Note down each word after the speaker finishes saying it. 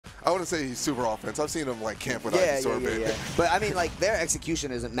wouldn't say he's super offense. I've seen him like camp with Ivy sort of bit. Yeah. But I mean, like their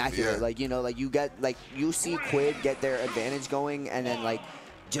execution is immaculate. Like like you see Quidd get their advantage going, and then like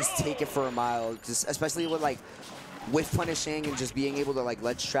just take it for a mile. Just especially with like whiff punishing and just being able to like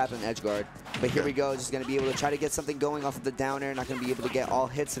ledge trap and edge guard. But here we go, just gonna be able to try to get something going off of the down air. Not gonna be able to get all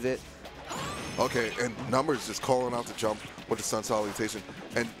hits of it. Okay, and Numbers just calling out the jump with the sun salutation.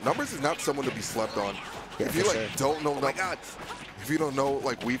 And Numbers is not someone to be slept on. Yeah, if you like don't know, if you don't know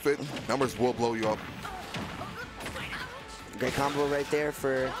like Wii Fit, Numbers will blow you up. Great combo right there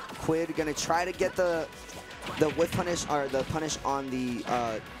for Quidd. Gonna try to get the whiff punish or the punish on the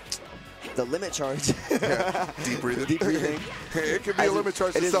limit charge. Yeah, deep breathing. Deep breathing. It could be a limit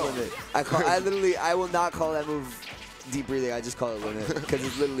charge itself. I will not call that move deep breathing. I just call it limit because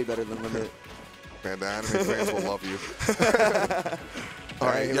it's literally better than limit. Man, the anime fans will love you. All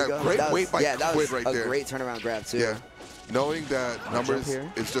right, here we go. Great weight by Quidd right there. A great turnaround grab too. Yeah. Knowing that Numbers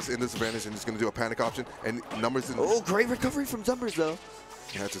is just in disadvantage and he's going to do a panic option, and Numbers in... Oh, great recovery from Numbers, though.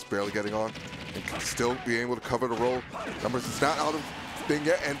 Yeah, just barely getting on and still being able to cover the roll. Numbers is not out of thing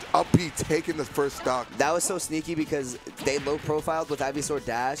yet, and up B taking the first stock. That was so sneaky because they low profiled with Ivysaur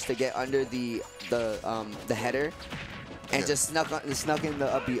dash to get under the header, and just snuck in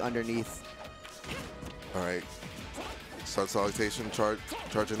the up B underneath. All right. Sun salutation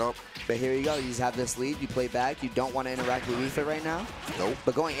charging up. But here you go. You just have this lead. You play back. You don't want to interact with Wii Fit right now. Nope.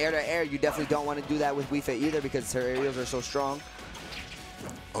 But going air to air, you definitely don't want to do that with Wii Fit either because her aerials are so strong.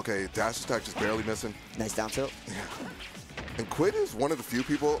 Okay, dash attack just barely missing. Nice down tilt. Yeah. And Quidd is one of the few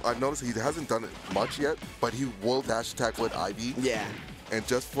people I've noticed he hasn't done it much yet, but he will dash attack with Ivy. Yeah. And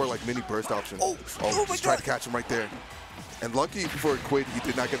just for like mini burst option. Oh just try to catch him right there. And lucky for Quidd, he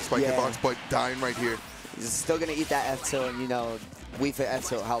did not get the spike hitbox, but dying right here. He's still going to eat that F-tilt, and, you know, Wii Fit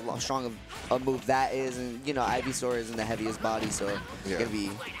F-tilt, how strong a move that is. And, you know, Ivysaur isn't the heaviest body, so it's going to be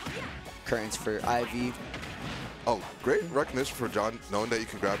currents for Ivy. Oh, great recognition for John, knowing that you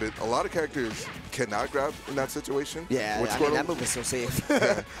can grab it. A lot of characters cannot grab in that situation. Yeah, I mean, that move is so safe.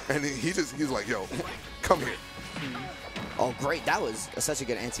 Yeah. And he's like, yo, come here. Oh, great. That was such a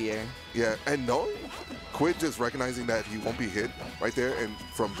good anti-air. Yeah, and knowing Quidd just recognizing that he won't be hit right there and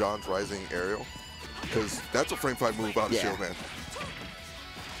from John's rising aerial. Because that's a frame 5 move out of shield, man.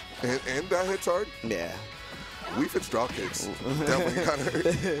 And that hits hard. Yeah. Wii Fit's drop kicks definitely kind of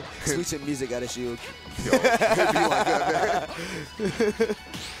hurt. Switching music out of shield. Yo, it'd be like that, man.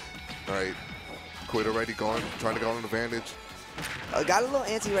 All right. Quidd already going, trying to go on an advantage. Got a little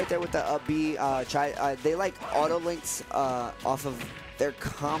anti right there with the up B. They like auto links off of their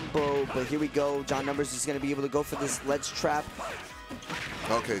combo, but here we go. John Numbers is going to be able to go for this ledge trap.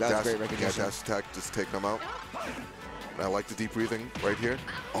 Okay, that's great recognition. Yeah, dash attack, just take them out. And I like the deep breathing right here.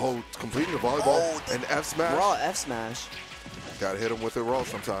 Oh, completing the volleyball and F smash. Raw F smash. Gotta hit him with it raw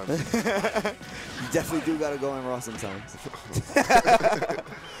sometimes. You definitely do gotta go in raw sometimes.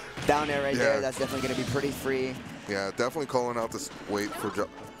 Down there right there, that's definitely gonna be pretty free. Yeah, definitely calling out this weight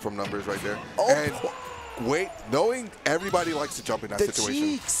from Numbers right there. Oh. And wait, knowing everybody likes to jump in that situation.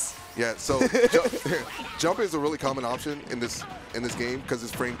 Cheeks. Yeah, so jump is a really common option in this game because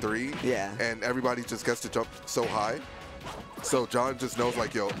it's frame 3. Yeah. And everybody just gets to jump so high. So John just knows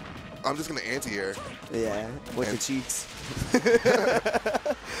like, yo, I'm just gonna anti-air. Yeah, with the cheeks.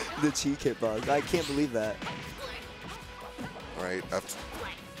 The cheek hitbox. I can't believe that. All right, let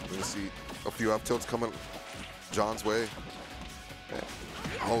me see a few up tilts coming John's way.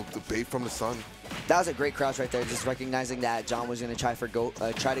 Oh, the bait from the sun. That was a great crouch right there, just recognizing that John was going to try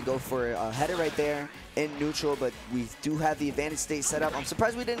to go for a header right there in neutral, but we do have the advantage state set up. I'm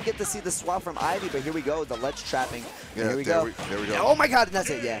surprised we didn't get to see the swap from Ivy, but here we go, the ledge trapping. Yeah, here we go. There we go. Oh my God, and that's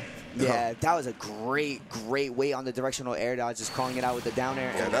it, yeah. Yeah, that was a great weight on the directional air dodge, just calling it out with the down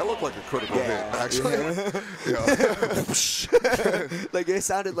air. Yeah, that looked like a critical hit, actually. Like, it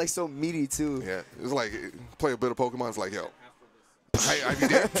sounded like so meaty, too. Yeah, it was like, play a bit of Pokemon, it's like, yo. I mean,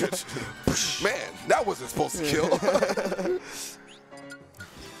 man, that wasn't supposed to kill.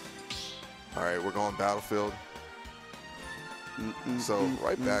 All right, we're going Battlefield. So,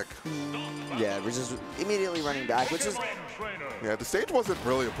 right back. Yeah, we're just immediately running back, which is... Yeah, the stage wasn't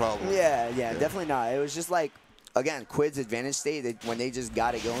really a problem. Yeah, definitely not. It was just like, again, Quidd's advantage state. When they just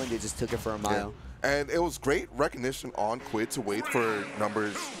got it going, they just took it for a mile. Yeah. And it was great recognition on Quidd to wait for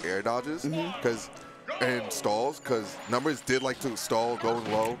Numbers' air dodges and stalls, because Numbers did like to stall going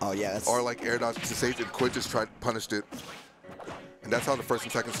low. Oh, yeah. Or like air dodge to safety, and Quidd just punished it. And that's how the first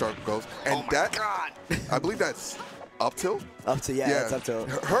and second start goes. And God. I believe that's up tilt? Up to, it's up tilt.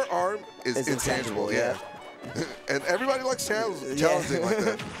 Her arm is intangible, yeah. And everybody likes challenging like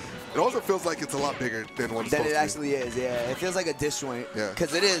that. It also feels like it's a lot bigger than what it's Than it supposed to actually is, yeah. It feels like a disjoint. Yeah.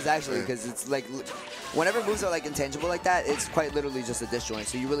 Because it is, actually. Because it's like, whenever moves are like intangible like that, it's quite literally just a disjoint.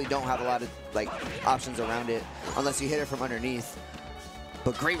 So you really don't have a lot of like options around it unless you hit it from underneath.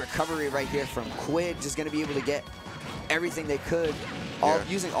 But great recovery right here from Quidd. Just going to be able to get everything they could,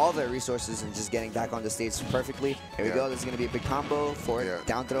 using all their resources and just getting back on the stage perfectly. Here we go. This is going to be a big combo for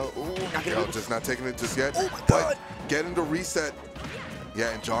down throw. Ooh, not gonna just not taking it just yet. Oh my But God. getting the reset.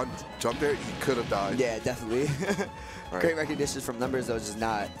 Yeah, and John jumped there. He could have died. Yeah, definitely. Great recognition from Numbers, though, just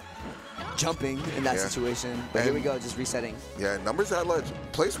not jumping in that situation. But here we go, just resetting. Yeah, Numbers at ledge.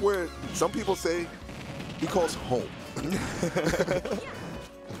 Place where some people say he calls home.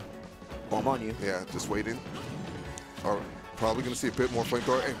 Well, I'm on you. Yeah, just waiting. Probably going to see a bit more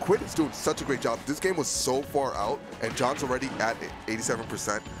flamethrower. And Quidd is doing such a great job. This game was so far out, and John's already at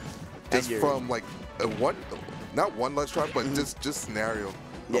 87%. Just from like not one ledge trap, but just scenario.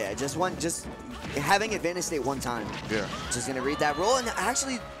 Yeah, just having advantage state one time. Yeah. Just going to read that roll and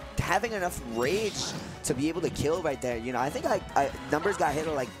actually having enough rage to be able to kill right there. You know, I think Numbers got hit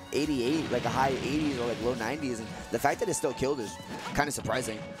at like 88, like a high 80s or like low 90s, and the fact that it still killed is kind of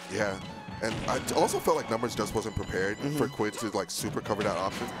surprising. Yeah. And I also felt like Numbers just wasn't prepared for Quidd to like super cover that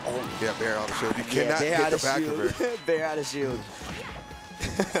option. Oh. Yeah, bear out of shield. You cannot hit the back of her. Bear out of shield.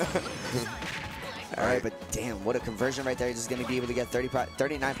 All right, but damn, what a conversion right there. He's just going to be able to get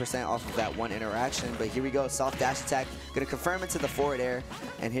 39% off of that one interaction. But here we go, soft dash attack. Going to confirm into the forward air.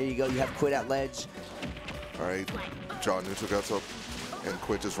 And here you go, you have Quidd at ledge. All right, John neutral guts up. And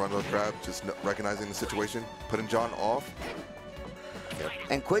Quidd just run with grab, just recognizing the situation, putting John off. Yep.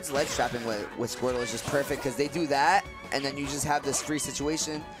 And Quidd's ledge trapping with Squirtle is just perfect because they do that, and then you just have this free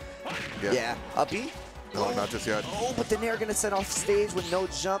situation. Yeah. Up B? No, not just yet. Oh, but then they're going to set off stage with no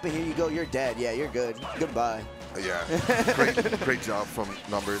jump, and here you go. You're dead. Yeah, you're good. Goodbye. Yeah, great job from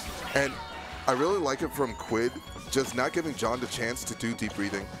Numbers. And I really like it from Quidd, just not giving John the chance to do deep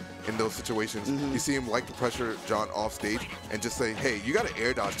breathing in those situations. You see him like to pressure John off stage and just say, hey, you got to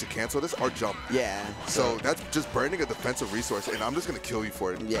air dodge to cancel this or jump. Yeah. So that's just burning a defensive resource, and I'm just going to kill you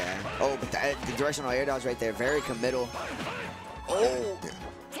for it. Yeah. Oh, but the directional air dodge right there, very committal. Oh. Yeah.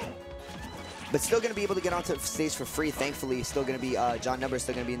 But still going to be able to get onto stage for free, thankfully. Still going to be, John Numbers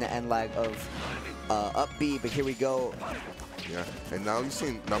still going to be in the end lag of up B, but here we go. Yeah, and now you've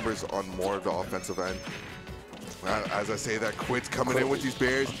seen Numbers on more of the offensive end. As I say that, Quidd's coming in with these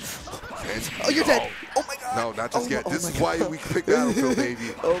bears. And, oh, you're dead. Oh, my God. No, not just yet. This is why we picked Battlefield,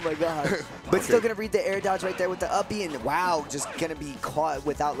 baby. Oh, my God. But still going to read the air dodge right there with the up B. And, wow, just going to be caught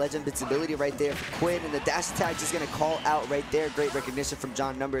without ledge invincibility right there for Quidd. And the dash attack just going to call out right there. Great recognition from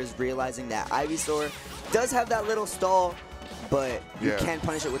John Numbers, realizing that Ivysaur does have that little stall, but you can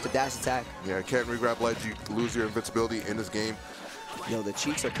punish it with the dash attack. Yeah, can't regrab ledge. You lose your invincibility in this game. Yo, the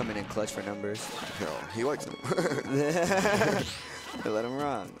cheeks are coming in clutch for Numbers. Yo, he likes it. Let him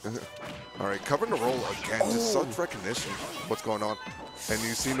run. All right, covering the roll again. Just such recognition. What's going on? And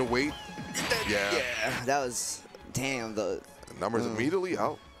you seen the weight? Yeah. Yeah, that was, damn. The Numbers immediately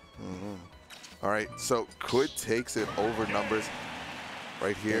out. All right, so Quidd takes it over Numbers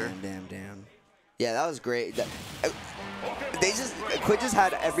right here. Damn. Yeah, that was great. Quidd just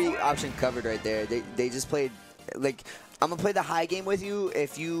had every option covered right there. They just played, like, I'm going to play the high game with you.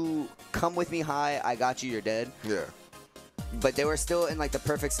 If you come with me high, I got you, you're dead. Yeah. But they were still in, like, the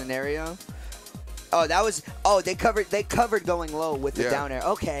perfect scenario. Oh, that was, they covered going low with the down air.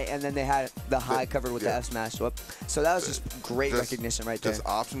 Okay, and then they had the high covered with the F smash. So that was just great recognition right there. Just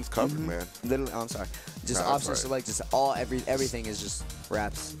options covered, man. Literally, I'm sorry. Just options to like just everything is just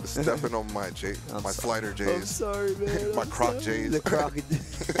wraps. Stepping on my my Slider J's. I'm sorry, man. My Croc J's. The Croc.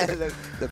 the